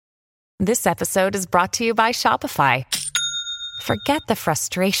This episode is brought to you by Shopify. Forget the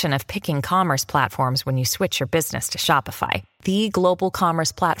frustration of picking commerce platforms when you switch your business to Shopify, the global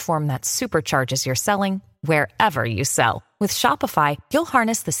commerce platform that supercharges your selling wherever you sell. With Shopify, you'll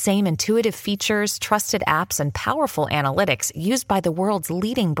harness the same intuitive features, trusted apps, and powerful analytics used by the world's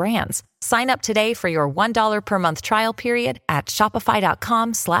leading brands. Sign up today for your $1 per month trial period at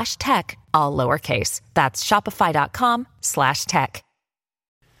shopify.com/tech, all lowercase. That's shopify.com/tech.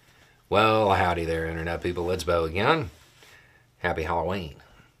 Well, howdy there, Internet people. It's Bo again. Happy Halloween.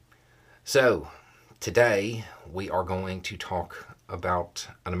 So, today we are going to talk about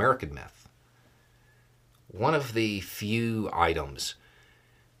an American myth. One of the few items,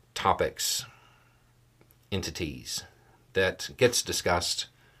 topics, entities that gets discussed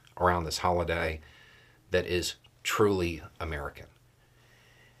around this holiday that is truly American.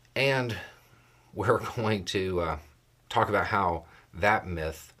 And we're going to talk about how that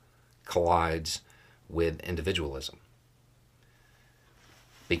myth collides with individualism.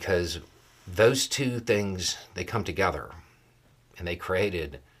 Because those two things, they come together and they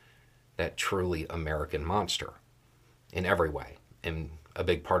created that truly American monster in every way. And a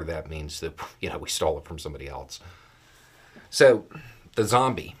big part of that means that, we stole it from somebody else. So, the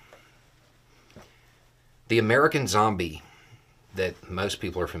zombie. The American zombie that most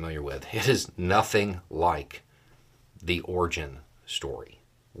people are familiar with, it is nothing like the origin story,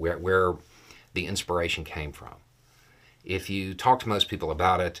 where the inspiration came from. If you talk to most people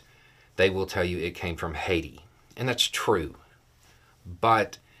about it, they will tell you it came from Haiti. And that's true.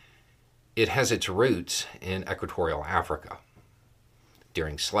 But it has its roots in equatorial Africa.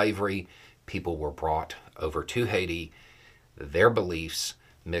 During slavery, people were brought over to Haiti, their beliefs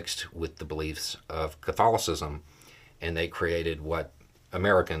mixed with the beliefs of Catholicism, and they created what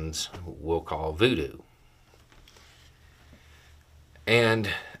Americans will call voodoo. And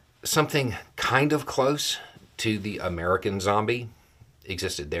something kind of close to the American zombie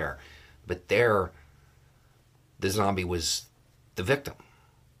existed there. But there, the zombie was the victim.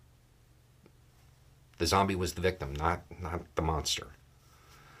 The zombie was the victim, not the monster.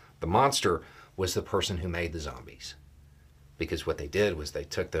 The monster was the person who made the zombies. Because what they did was they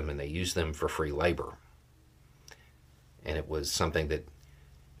took them and they used them for free labor. And it was something that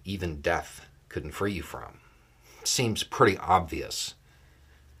even death couldn't free you from. It seems pretty obvious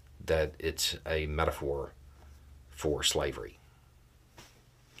that it's a metaphor for slavery.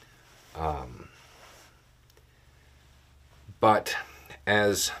 But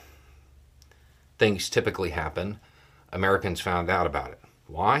as things typically happen, Americans found out about it.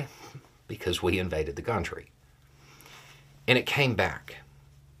 Why? Because we invaded the country. And it came back.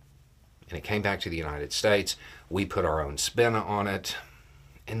 And it came back to the United States. We put our own spin on it.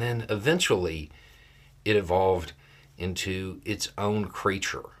 And then eventually it evolved into its own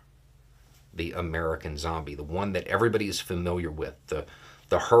creature. The American zombie, the one that everybody is familiar with, the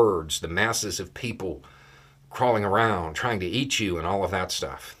herds, the masses of people crawling around, trying to eat you and all of that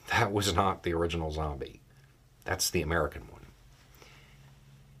stuff. That was not the original zombie. That's the American one.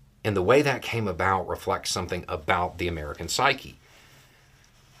 And the way that came about reflects something about the American psyche.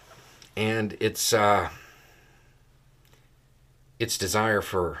 And its desire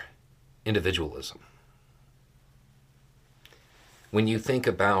for individualism. When you think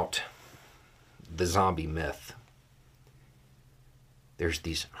about the zombie myth, there's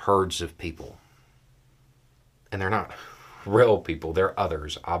these herds of people. And they're not real people, they're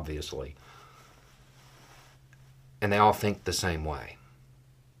others, obviously. And they all think the same way.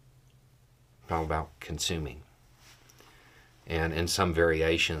 It's all about consuming. And in some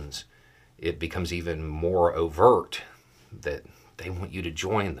variations, it becomes even more overt that they want you to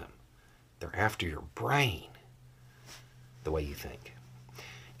join them. They're after your brain, the way you think.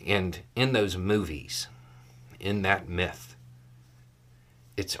 And in those movies, in that myth,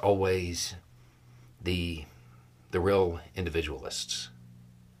 it's always the real individualists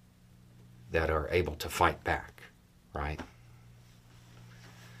that are able to fight back, right?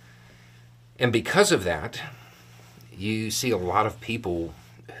 And because of that, you see a lot of people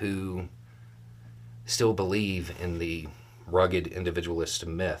who still believe in the rugged individualist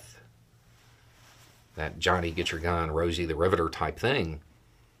myth, that Johnny get your gun, Rosie the Riveter type thing.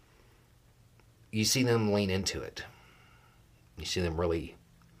 You see them lean into it. You see them really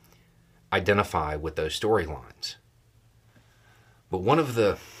identify with those storylines. But one of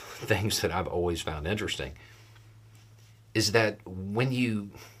the things that I've always found interesting is that when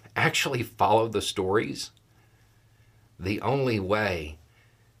you actually follow the stories, the only way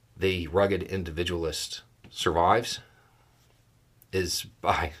the rugged individualist survives is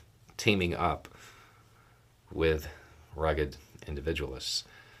by teaming up with rugged individualists.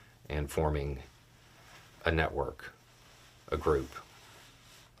 and forming a network, a group,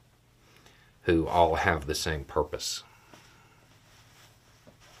 who all have the same purpose.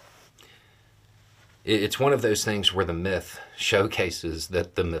 It's one of those things where the myth showcases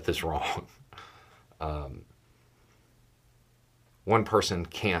that the myth is wrong. One person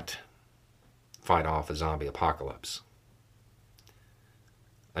can't fight off a zombie apocalypse.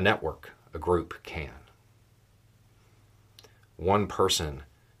 A network, a group can. One person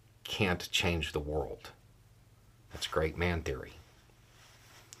can't change the world. That's great man theory.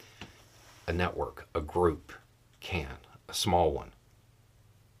 A network, a group can, a small one.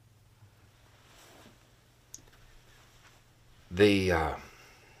 The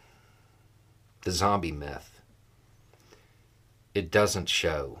zombie myth, it doesn't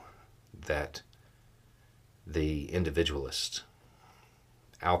show that the individualist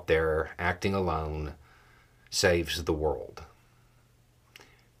out there acting alone saves the world.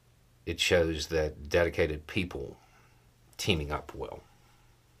 It shows that dedicated people teaming up will.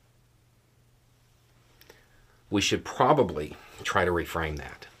 We should probably try to reframe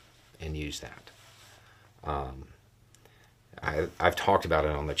that and use that. I've talked about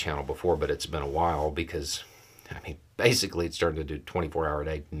it on the channel before, but it's been a while because, basically it's starting to do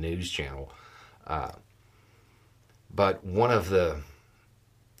 24-hour-a-day news channel. But one of the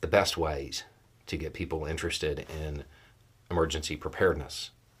best ways to get people interested in emergency preparedness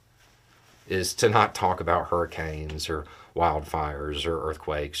is to not talk about hurricanes or wildfires or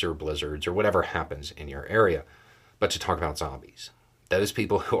earthquakes or blizzards or whatever happens in your area, but to talk about zombies. Those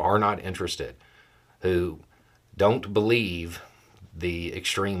people who are not interested, who don't believe the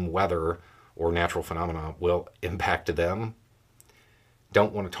extreme weather or natural phenomena will impact them,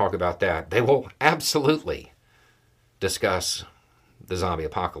 don't want to talk about that. They will absolutely discuss the zombie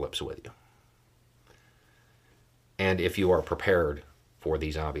apocalypse with you. And if you are prepared for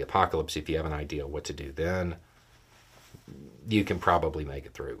the zombie apocalypse, if you have an idea what to do then, you can probably make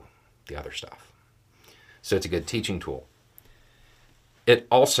it through the other stuff. So it's a good teaching tool. It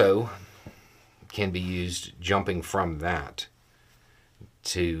also can be used jumping from that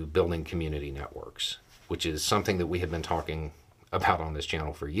to building community networks, which is something that we have been talking about on this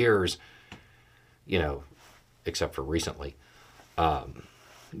channel for years, except for recently,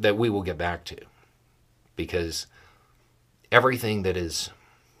 that we will get back to. Because everything that is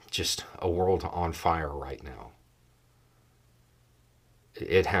just a world on fire right now,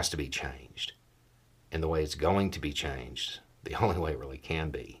 it has to be changed. And the way it's going to be changed, the only way it really can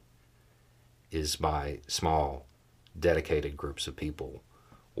be, is by small, dedicated groups of people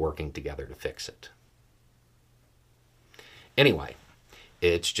working together to fix it. Anyway,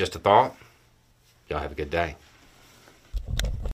 it's just a thought. Y'all have a good day.